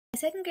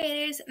second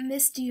graders,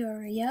 Miss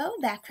Diorio,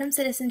 back from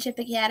Citizenship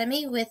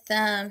Academy with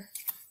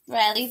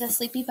Riley, the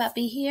sleepy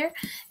puppy here,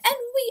 and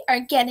we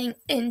are getting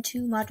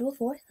into Module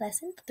 4,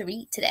 Lesson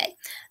 3 today.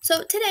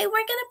 So today we're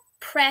going to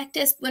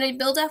practice, we're going to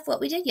build off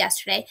what we did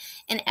yesterday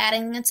and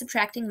adding and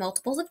subtracting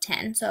multiples of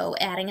 10, so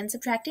adding and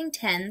subtracting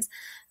tens,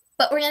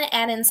 but we're going to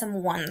add in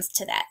some ones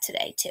to that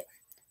today too.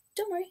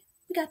 Don't worry,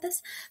 we got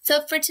this.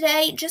 So for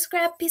today, just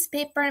grab a piece of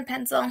paper and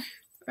pencil.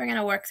 We're going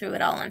to work through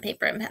it all on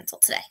paper and pencil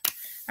today.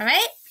 All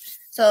right?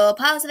 So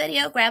pause the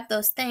video, grab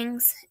those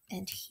things,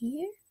 and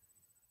here.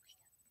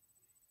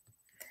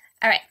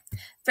 All right.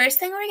 First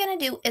thing we're going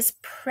to do is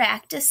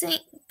practice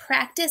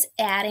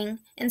adding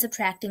and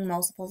subtracting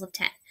multiples of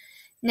 10.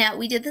 Now,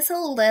 we did this a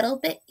little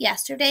bit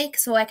yesterday,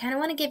 so I kind of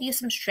want to give you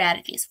some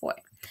strategies for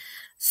it.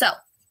 So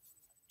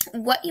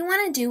what you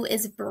want to do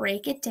is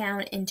break it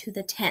down into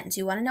the tens.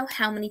 You want to know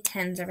how many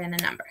tens are in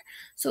a number.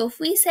 So if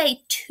we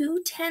say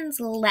 2 tens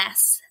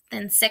less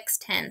than 6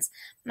 tens,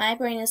 my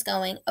brain is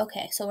going,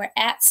 okay, so we're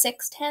at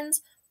 6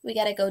 tens, we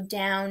got to go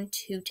down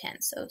 2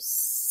 tens. So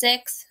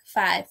 6,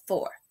 5,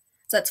 4.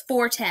 So that's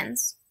 4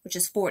 tens, which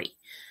is 40.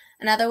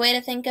 Another way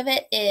to think of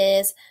it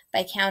is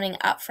by counting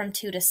up from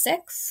 2 to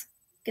 6.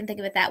 You can think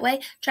of it that way.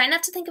 Try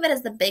not to think of it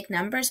as the big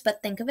numbers,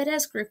 but think of it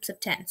as groups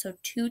of 10. So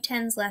 2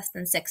 tens less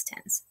than 6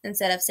 tens.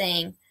 Instead of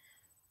saying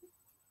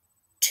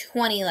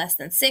 20 less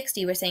than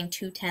 60, we're saying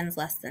 2 tens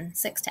less than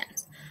 6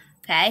 tens.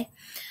 Okay?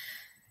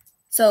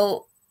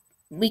 So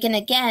we can,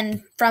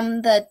 again,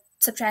 from the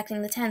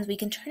subtracting the tens, we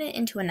can turn it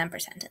into a number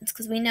sentence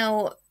because we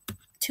know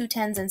 2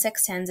 tens and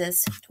 6 tens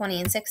is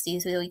 20 and 60,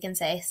 so we can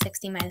say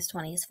 60 minus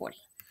 20 is 40.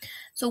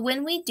 So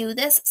when we do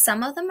this,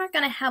 some of them are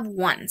going to have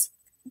ones.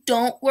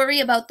 Don't worry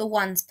about the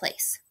ones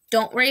place.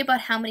 Don't worry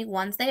about how many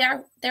ones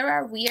there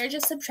are. We are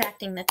just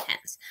subtracting the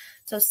tens.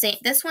 So say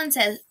this one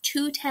says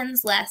 2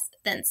 tens less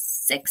than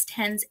 6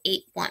 tens,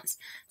 8 ones.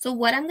 So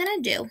what I'm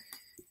going to do,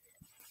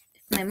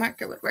 my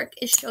marker would work,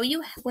 is show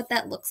you what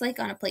that looks like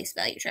on a place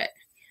value chart.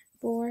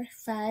 4,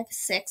 5,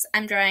 6.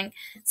 I'm drawing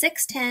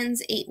 6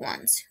 tens, 8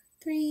 ones.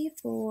 3,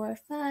 4,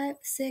 5,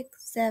 6,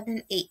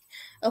 7, 8.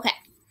 Okay,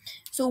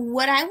 so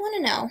what I want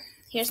to know,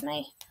 here's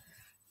my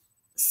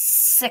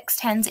 6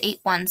 tens, 8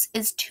 ones,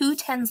 is 2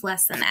 tens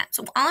less than that.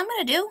 So all I'm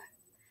going to do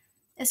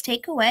is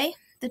take away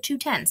the 2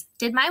 tens.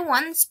 Did my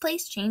ones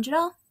place change at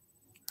all?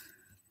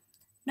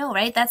 No,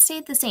 right? That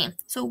stayed the same.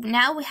 So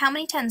now how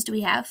many tens do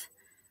we have?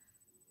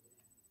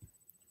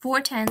 4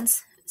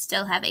 tens,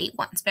 still have 8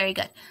 ones. Very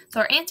good.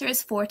 So our answer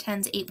is 4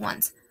 tens, 8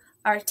 ones.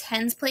 Our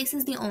tens place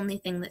is the only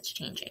thing that's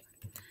changing.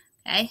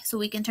 Okay, so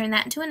we can turn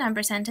that into a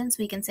number sentence.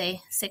 We can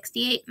say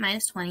 68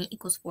 minus 20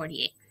 equals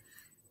 48.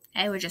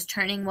 Okay, we're just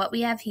turning what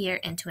we have here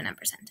into a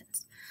number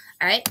sentence.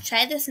 All right,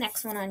 try this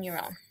next one on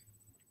your own.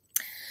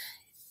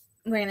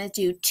 We're going to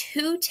do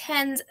 2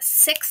 tens,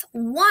 6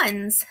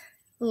 ones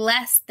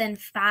less than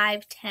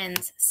 5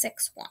 tens,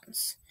 6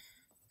 ones.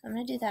 I'm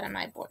going to do that on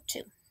my board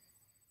too.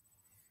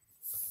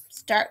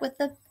 Start with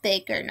the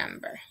bigger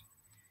number.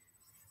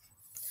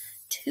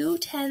 2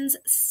 tens,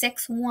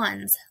 6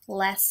 ones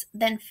less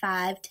than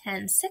 5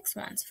 tens, 6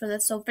 ones.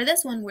 So for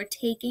this one, we're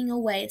taking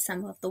away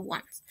some of the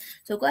ones.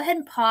 So go ahead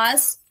and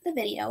pause the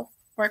video,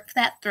 work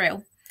that through,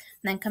 and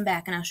then come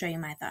back and I'll show you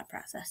my thought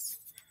process.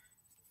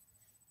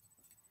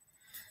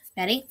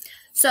 Ready?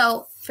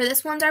 So for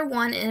this ones, our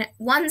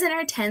ones and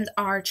our tens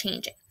are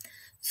changing.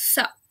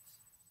 So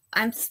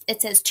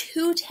it says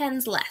 2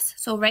 tens less.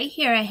 So right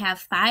here I have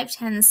 5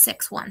 tens,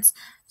 6 ones.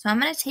 So I'm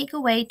going to take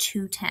away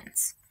 2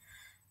 tens.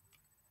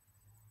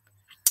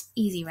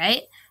 Easy,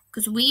 right?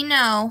 Because we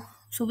know,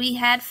 so we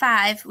had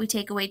 5, we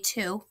take away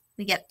 2,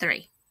 we get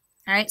 3.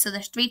 All right, so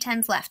there's 3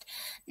 tens left.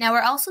 Now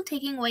we're also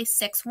taking away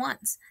 6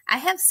 ones. I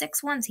have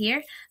 6 ones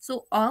here,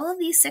 so all of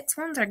these 6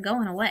 ones are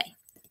going away.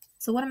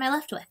 So what am I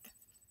left with?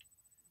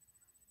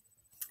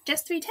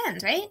 Just 3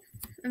 tens, right?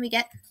 And we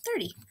get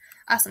 30.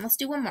 Awesome, let's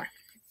do one more.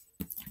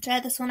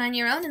 Try this one on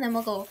your own and then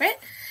we'll go over it.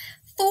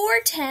 4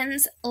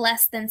 tens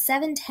less than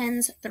 7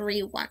 tens,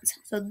 3 ones.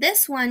 So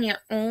this one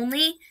you're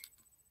only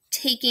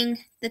taking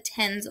the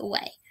tens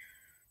away.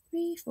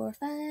 3, 4,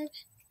 5,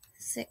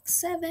 6,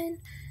 7,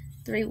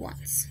 3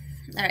 ones.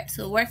 All right,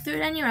 so work through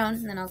it on your own,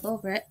 and then I'll go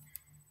over it.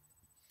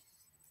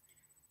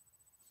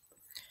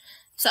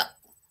 So,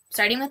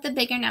 starting with the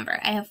bigger number,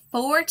 I have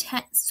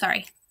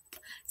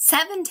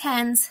 7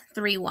 tens,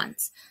 3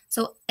 ones.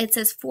 So it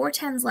says 4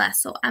 tens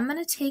less, so I'm going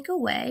to take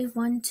away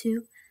 1,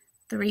 2,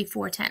 3,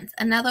 4 tens.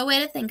 Another way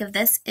to think of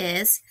this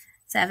is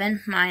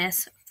 7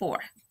 minus 4.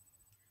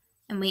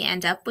 And we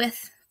end up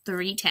with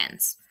 3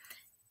 tens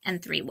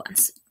and 3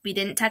 ones. We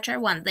didn't touch our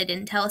ones. They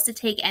didn't tell us to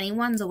take any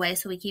ones away,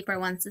 so we keep our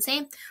ones the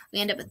same. We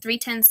end up with 3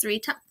 tens,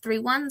 3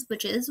 ones,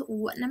 which is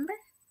what number?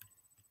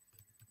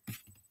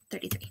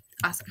 33.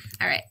 Awesome.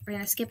 All right, we're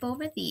going to skip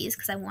over these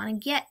because I want to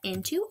get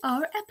into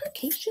our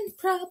application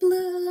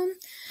problem.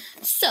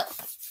 So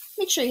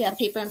make sure you have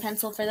paper and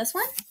pencil for this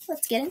one.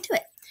 Let's get into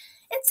it.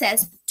 It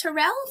says,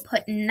 Terrell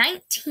put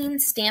 19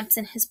 stamps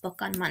in his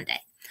book on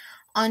Monday.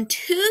 On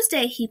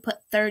Tuesday, he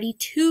put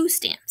 32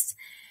 stamps.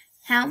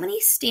 how many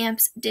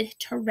stamps did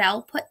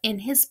Terrell put in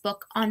his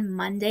book on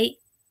Monday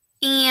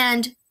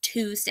and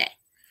Tuesday?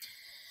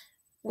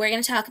 We're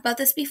going to talk about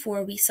this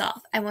before we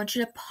solve. I want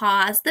you to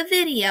pause the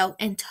video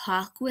and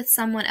talk with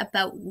someone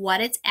about what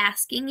it's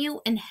asking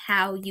you and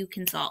how you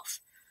can solve.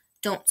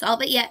 Don't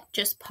solve it yet.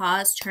 Just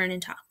pause, turn,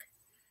 and talk.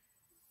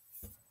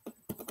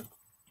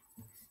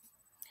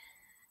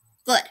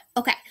 Good.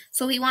 Okay.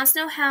 So he wants to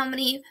know how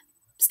many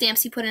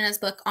stamps he put in his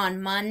book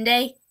on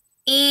Monday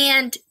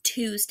and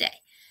Tuesday.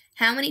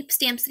 How many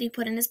stamps did he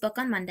put in his book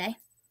on Monday?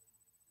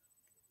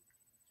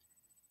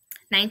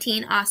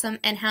 19. Awesome.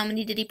 And how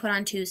many did he put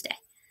on Tuesday?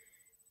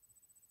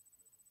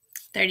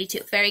 32.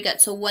 Very good.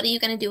 So what are you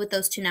going to do with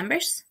those two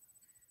numbers?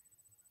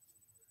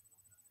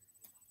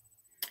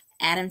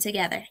 Add them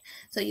together.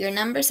 So your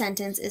number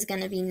sentence is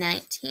going to be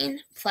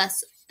 19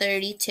 plus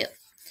 32.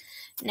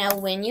 Now,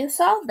 when you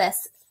solve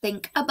this,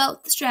 think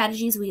about the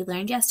strategies we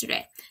learned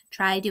yesterday.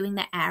 Try doing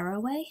the arrow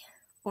way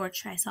or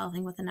try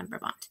solving with a number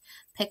bond.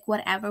 Pick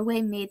whatever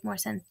way made more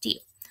sense to you.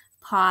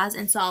 Pause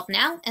and solve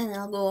now, and then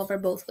I'll go over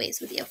both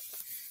ways with you.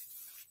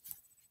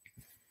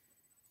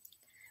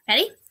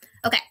 Ready?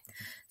 Okay.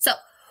 So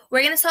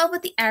we're going to solve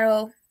with the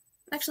arrow.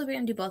 Actually, we're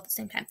going to do both at the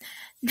same time.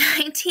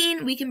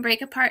 19, we can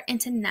break apart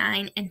into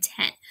 9 and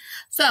 10.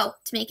 So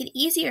to make it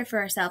easier for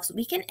ourselves,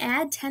 we can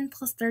add 10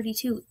 plus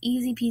 32.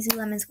 Easy peasy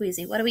lemon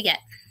squeezy. What do we get?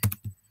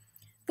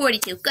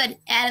 42. Good.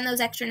 Add in those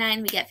extra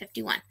 9, we get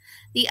 51.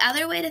 The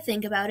other way to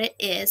think about it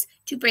is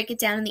to break it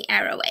down in the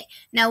arrow way.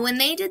 Now, when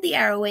they did the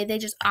arrow way, they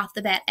just off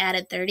the bat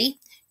added 30.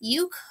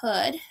 You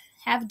could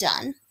have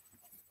done,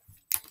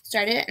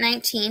 started at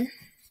 19,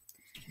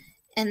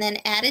 and then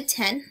added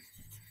 10,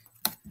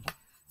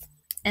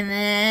 and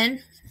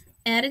then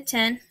added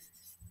 10,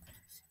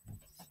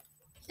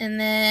 and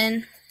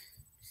then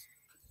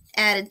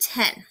added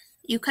 10.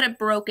 You could have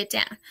broke it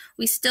down.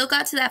 We still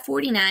got to that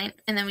 49,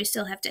 and then we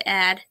still have to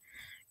add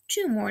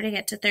 2 more to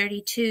get to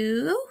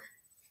 32.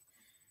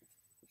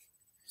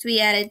 So we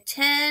added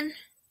 10,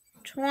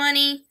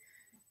 20,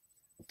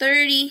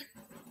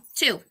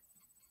 32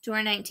 to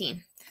our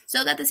 19.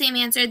 Still got the same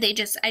answer.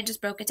 I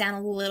just broke it down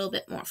a little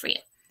bit more for you.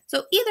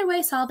 So either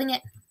way, solving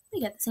it, we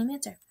get the same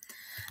answer.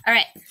 All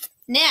right.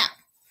 Now,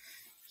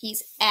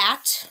 he's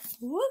at,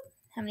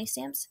 how many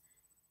stamps?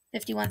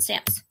 51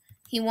 stamps.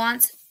 He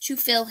wants to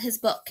fill his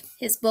book.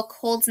 His book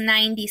holds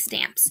 90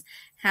 stamps.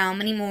 How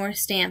many more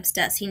stamps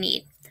does he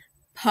need?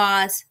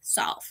 Pause,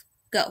 solve,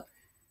 go.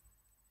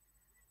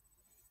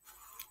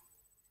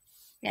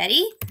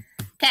 Ready?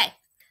 Okay,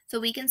 so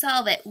we can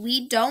solve it.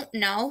 We don't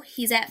know.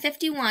 He's at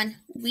 51.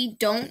 We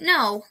don't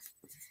know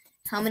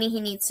how many he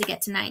needs to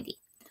get to 90.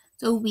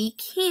 So we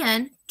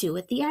can do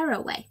it the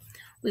arrow way.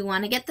 We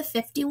want to get the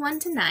 51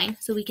 to 9,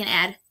 so we can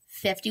add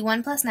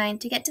 51 plus 9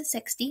 to get to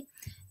 60.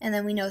 And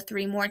then we know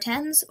 3 more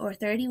 10s or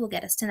 30 will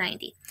get us to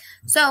 90.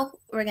 So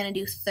we're going to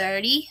do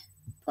 30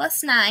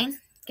 plus 9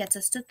 gets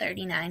us to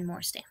 39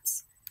 more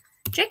stamps.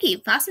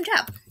 Tricky. Awesome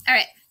job. All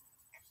right.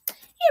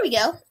 Here we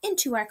go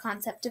into our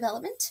concept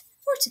development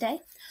for today.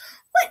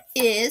 What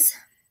is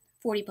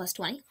 40 plus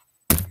 20?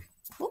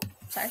 Oops,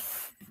 sorry.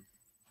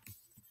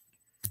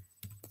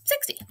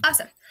 60.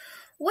 Awesome.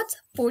 What's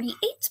 48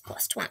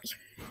 plus 20?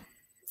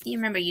 You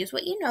remember, use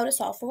what you know to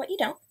solve for what you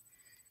don't.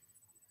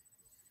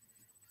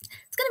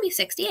 It's going to be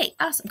 68.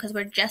 Awesome, because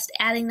we're just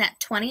adding that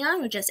 20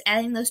 on. We're just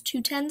adding those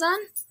 2 10s on.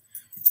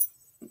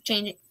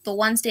 Changing the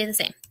ones stay the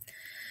same.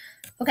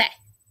 Okay.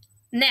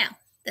 Now,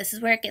 this is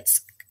where it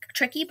gets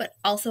tricky, but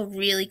also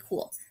really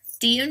cool.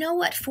 Do you know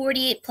what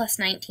 48 plus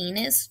 19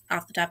 is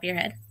off the top of your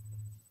head?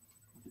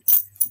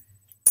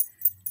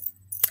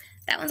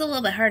 That one's a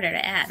little bit harder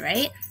to add,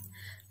 right?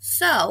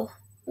 So,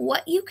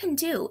 what you can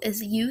do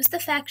is use the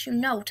facts you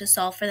know to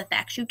solve for the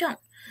facts you don't.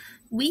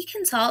 We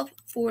can solve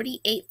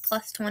 48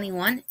 plus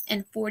 21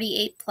 and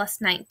 48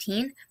 plus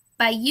 19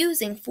 by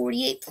using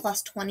 48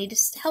 plus 20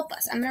 to help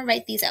us. I'm going to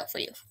write these out for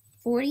you.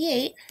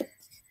 48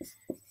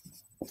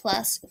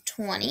 plus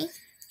 20,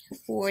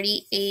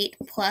 48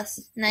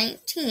 plus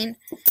 19,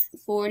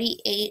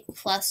 48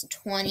 plus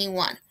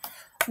 21.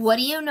 What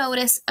do you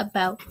notice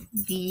about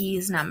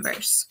these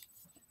numbers?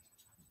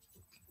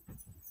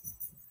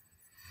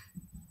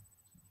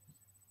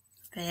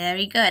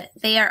 Very good.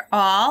 They are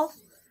all,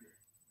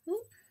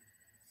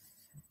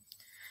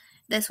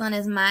 this one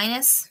is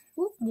minus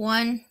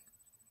 1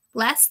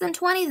 less than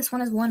 20. This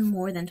one is 1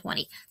 more than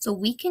 20. So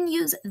we can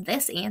use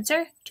this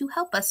answer to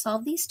help us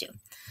solve these two.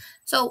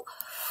 So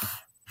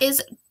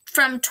is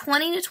from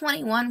 20 to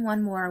 21,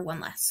 1 more or 1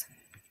 less?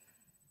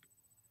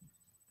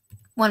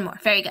 1 more.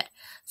 Very good.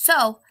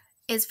 So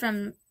is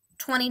from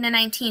 20 to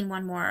 19,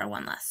 1 more or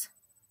 1 less?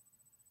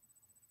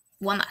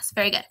 1 less.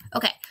 Very good.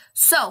 Okay.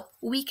 So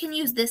we can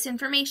use this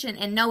information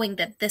and knowing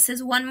that this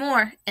is 1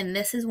 more and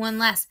this is 1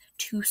 less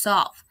to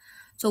solve.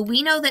 So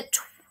we know that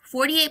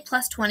 48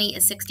 plus 20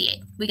 is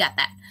 68. We got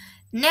that.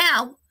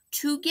 Now,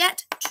 to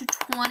get to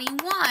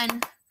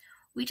 21,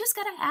 we just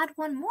got to add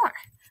 1 more.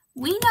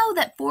 We know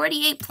that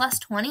 48 plus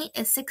 20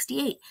 is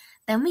 68.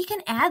 Then we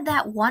can add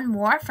that 1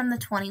 more from the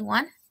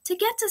 21 to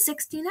get to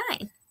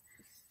 69.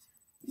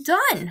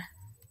 Done.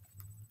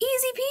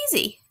 Easy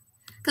peasy.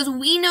 Because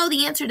we know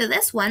the answer to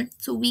this one,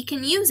 so we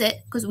can use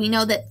it, because we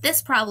know that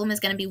this problem is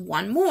going to be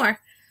one more.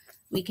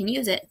 We can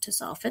use it to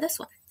solve for this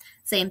one.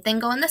 Same thing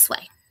going this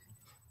way.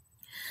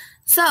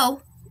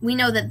 So we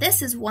know that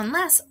this is one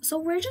less, so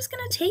we're just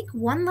going to take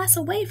one less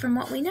away from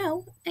what we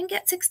know and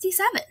get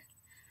 67.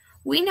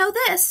 We know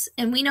this,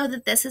 and we know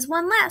that this is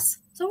one less,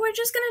 so we're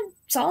just going to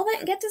solve it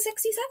and get to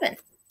 67.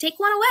 Take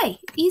one away.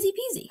 Easy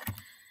peasy.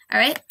 All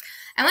right?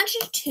 I want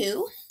you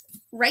to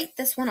write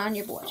this one on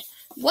your board.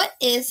 What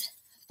is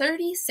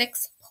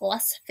 36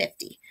 plus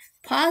 50?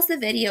 Pause the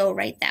video,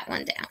 write that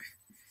one down.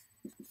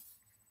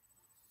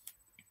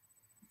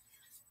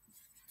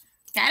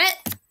 Got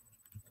it?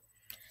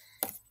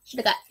 Should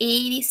have got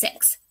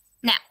 86.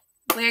 Now,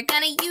 we're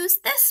going to use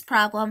this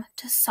problem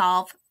to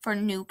solve for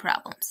new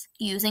problems,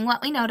 using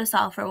what we know to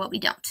solve for what we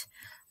don't.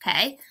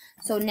 Okay?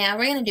 So now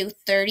we're going to do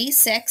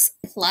 36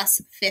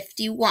 plus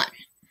 51.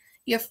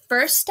 Your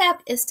first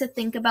step is to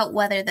think about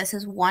whether this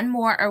is one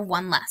more or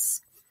one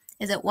less.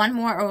 Is it one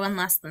more or one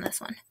less than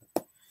this one?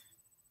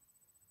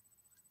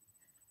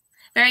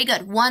 Very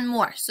good. One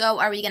more. So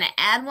are we going to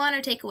add one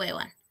or take away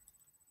one?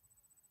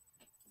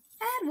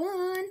 Add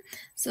one.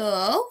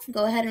 So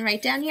go ahead and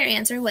write down your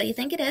answer. What do you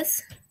think it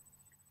is?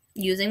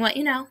 Using what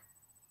you know.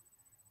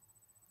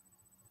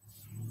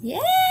 Yeah,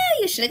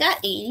 you should have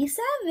got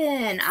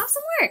 87.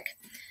 Awesome work.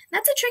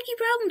 That's a tricky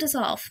problem to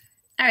solve.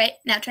 All right,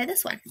 now try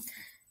this one.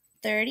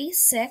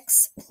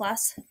 36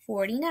 plus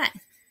 49.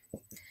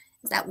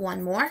 Is that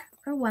one more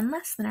or one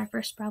less than our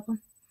first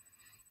problem?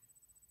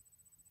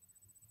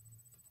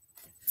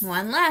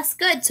 One less.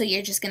 Good. So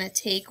you're just going to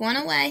take one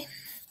away.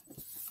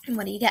 And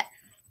what do you get?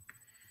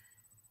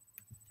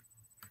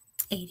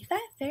 85.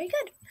 Very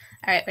good.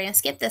 All right, we're going to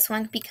skip this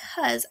one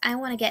because I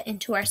want to get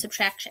into our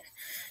subtraction.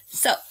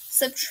 So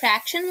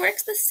subtraction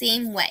works the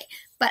same way,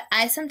 but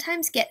I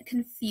sometimes get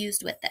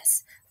confused with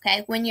this.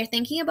 Okay, when you're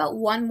thinking about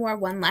one more,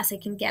 one less,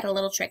 it can get a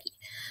little tricky.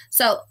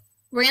 So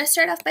we're going to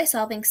start off by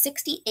solving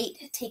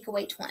 68, take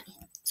away 20.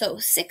 So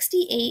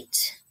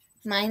 68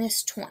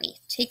 minus 20.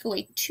 Take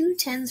away 2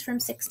 tens from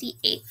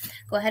 68.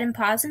 Go ahead and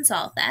pause and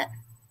solve that.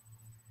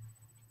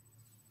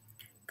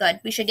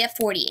 Good, we should get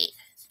 48.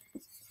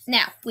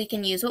 Now, we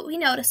can use what we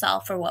know to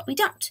solve for what we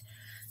don't.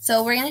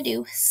 So we're going to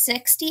do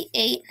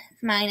 68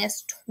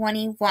 minus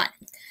 21.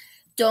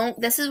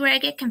 This is where I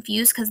get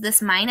confused because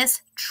this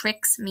minus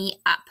tricks me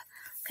up.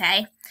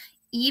 Okay,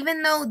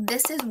 even though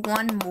this is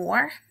one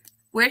more,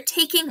 we're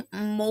taking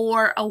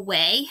more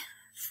away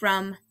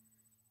from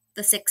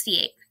the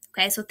 68.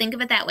 Okay, so think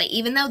of it that way.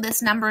 Even though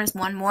this number is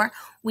one more,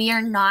 we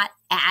are not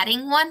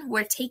adding one,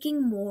 we're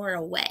taking more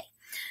away.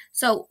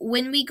 So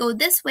when we go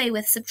this way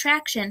with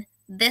subtraction,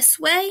 this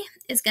way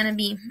is going to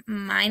be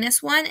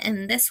minus 1,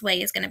 and this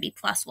way is going to be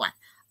plus 1,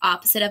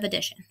 opposite of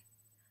addition.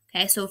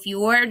 Okay, so if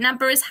your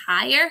number is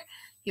higher,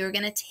 you're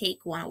going to take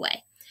one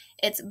away.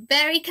 It's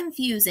very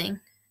confusing.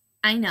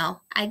 I know,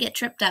 I get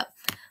tripped up.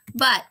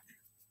 But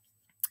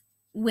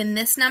when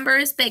this number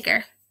is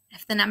bigger,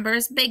 if the number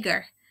is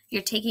bigger,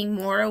 you're taking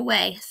more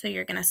away, so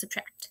you're going to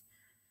subtract.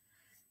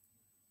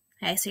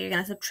 Okay, so you're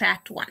going to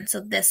subtract 1. So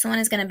this one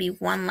is going to be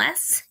 1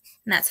 less,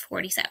 and that's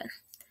 47.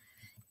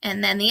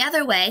 And then the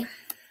other way,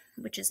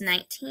 which is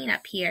 19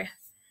 up here,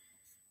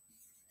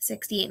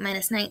 68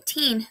 minus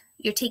 19,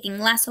 you're taking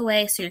less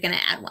away, so you're going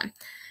to add 1.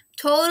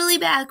 Totally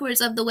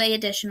backwards of the way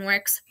addition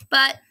works,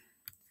 but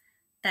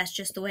that's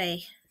just the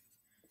way.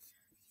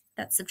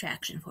 That's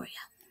subtraction for you.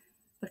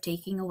 We're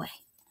taking away.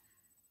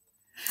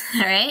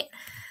 All right?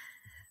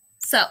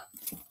 So,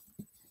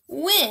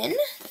 when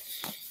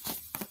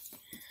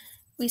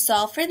we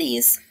solve for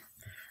these,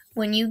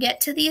 when you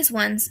get to these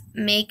ones,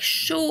 make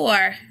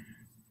sure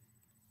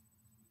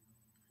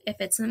if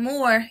it's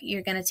more,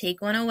 you're going to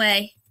take one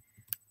away.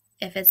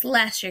 If it's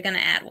less, you're going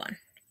to add 1.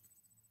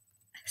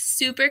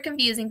 Super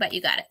confusing, but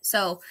you got it.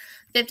 So,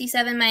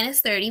 57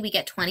 minus 30, we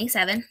get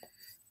 27.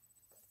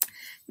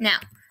 Now,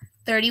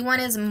 31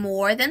 is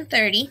more than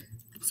 30,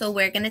 so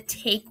we're going to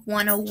take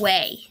 1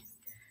 away.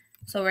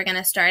 So we're going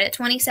to start at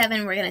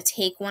 27, we're going to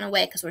take 1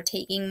 away because we're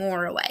taking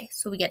more away.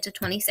 So we get to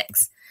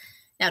 26.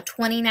 Now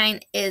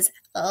 29 is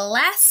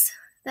less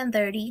than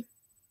 30.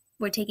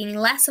 We're taking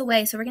less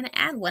away, so we're going to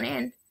add 1 in,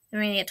 and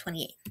we're going to get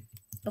 28.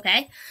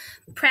 Okay?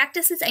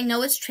 Practices, I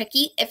know it's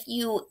tricky. If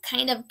you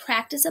kind of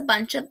practice a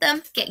bunch of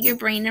them, get your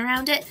brain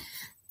around it,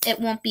 it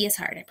won't be as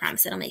hard. I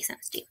promise it'll make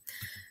sense to you.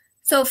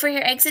 So for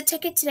your exit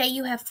ticket today,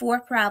 you have 4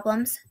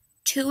 problems,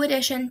 2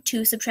 addition,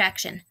 2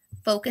 subtraction.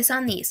 Focus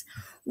on these.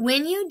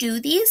 When you do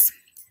these,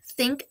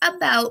 think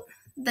about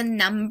the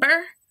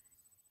number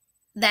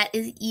that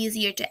is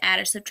easier to add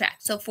or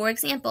subtract. So for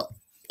example,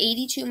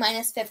 82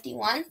 minus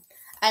 51,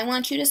 I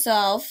want you to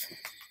solve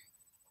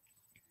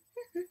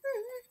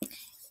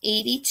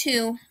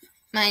 82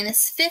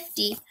 minus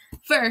 50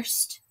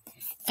 first,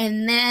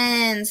 and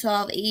then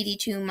solve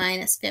 82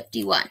 minus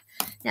 51.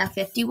 Now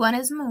 51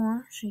 is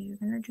more, so you're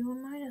going to do a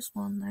minus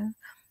 1 there.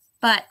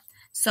 But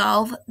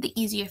solve the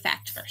easier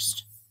fact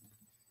first.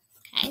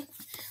 Okay,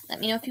 Let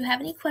me know if you have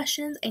any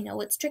questions. I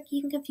know it's tricky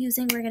and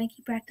confusing. We're going to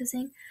keep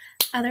practicing.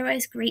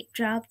 Otherwise, great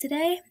job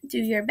today. Do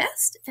your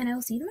best, and I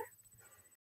will see you tomorrow.